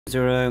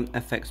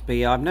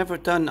M0FXB. I've never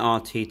done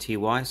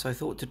RTTY, so I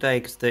thought today,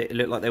 because it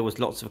looked like there was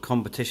lots of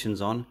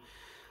competitions on,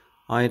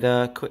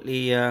 I'd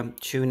quickly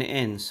tune it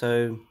in.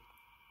 So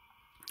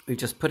we've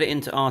just put it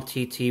into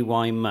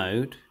RTTY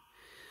mode,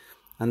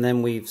 and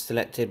then we've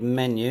selected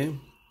menu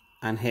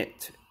and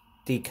hit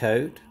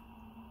decode,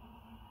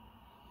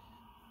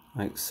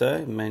 like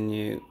so.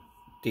 Menu,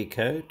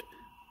 decode.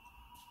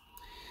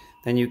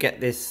 Then you get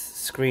this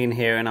screen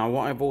here, and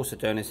what I've also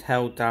done is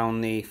held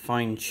down the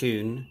fine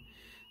tune.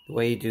 The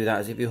way you do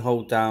that is if you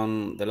hold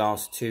down the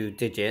last 2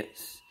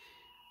 digits,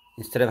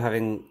 instead of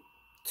having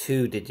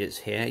 2 digits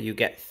here, you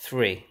get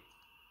 3.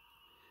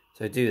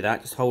 So do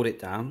that, just hold it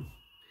down.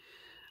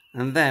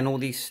 And then all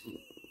these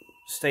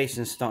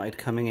stations started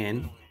coming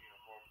in.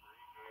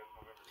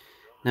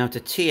 Now to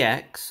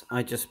TX,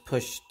 I just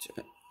pushed,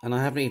 and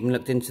I haven't even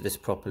looked into this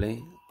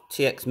properly,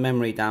 TX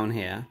memory down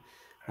here,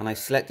 and I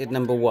selected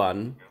number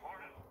 1,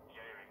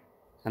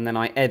 and then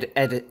I edit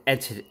it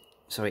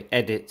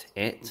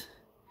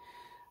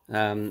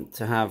to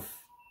have,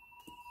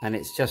 and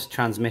it's just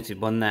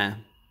transmitted one there.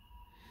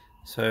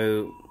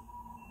 So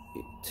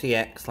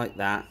TX like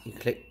that, you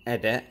click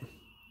edit,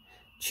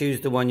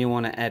 choose the one you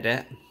want to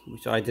edit,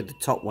 which I did the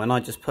top one.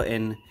 I just put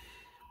in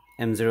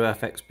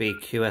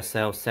M0FXB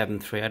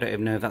QSL73. I don't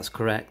even know if that's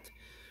correct,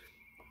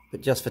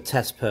 but just for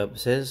test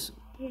purposes,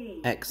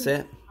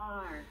 exit,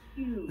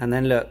 and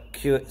then look,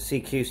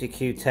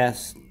 CQ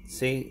test.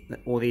 See,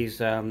 all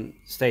these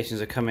stations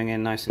are coming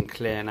in nice and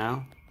clear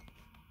now.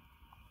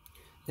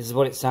 This is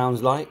what it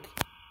sounds like.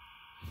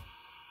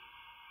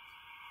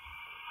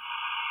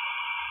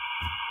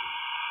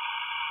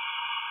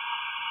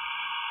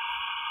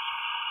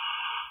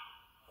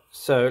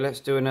 So let's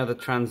do another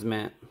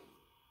transmit.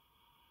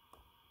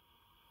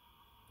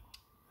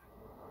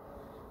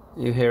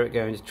 You hear it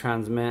going to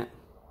transmit.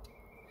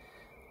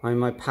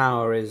 My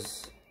power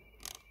is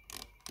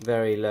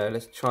very low.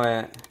 Let's try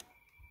it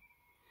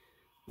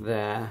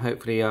there.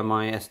 Hopefully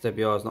my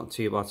SWR is not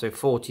too bad. So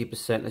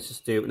 40%, let's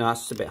just do, no,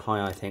 that's a bit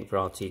high I think for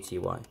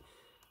RTTY.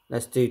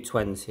 Let's do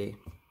 20.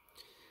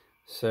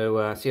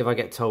 So see if I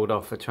get told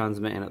off for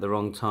transmitting at the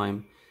wrong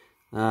time.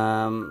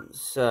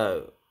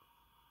 So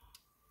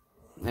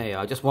there you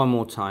are, just one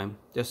more time,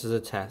 just as a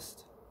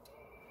test.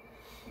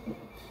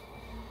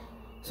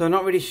 So I'm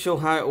not really sure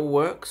how it all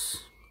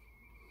works.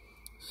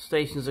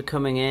 Stations are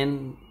coming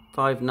in,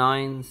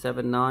 59,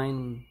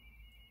 79,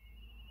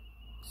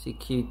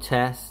 CQ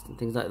test and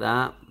things like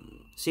that.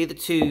 See the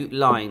 2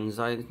 lines?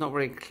 It's not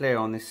very clear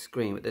on this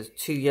screen, but there's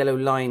 2 yellow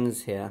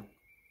lines here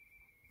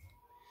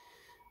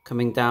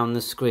coming down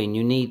the screen.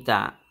 You need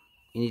that.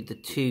 You need the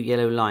 2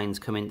 yellow lines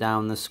coming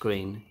down the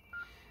screen,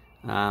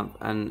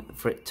 and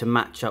for it to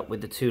match up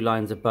with the 2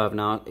 lines above.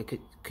 Now,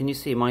 can you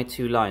see my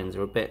 2 lines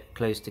are a bit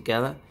close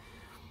together?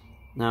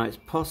 Now, it's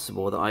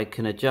possible that I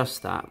can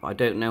adjust that, but I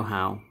don't know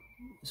how.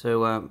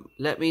 So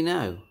let me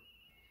know,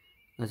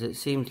 as it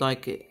seems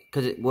like it,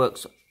 because it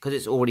works, because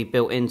it's already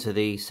built into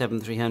the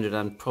 7300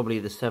 and probably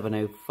the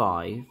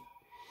 705.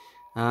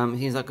 It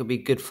seems like it could be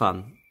good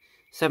fun.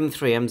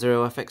 73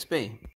 M0FXB.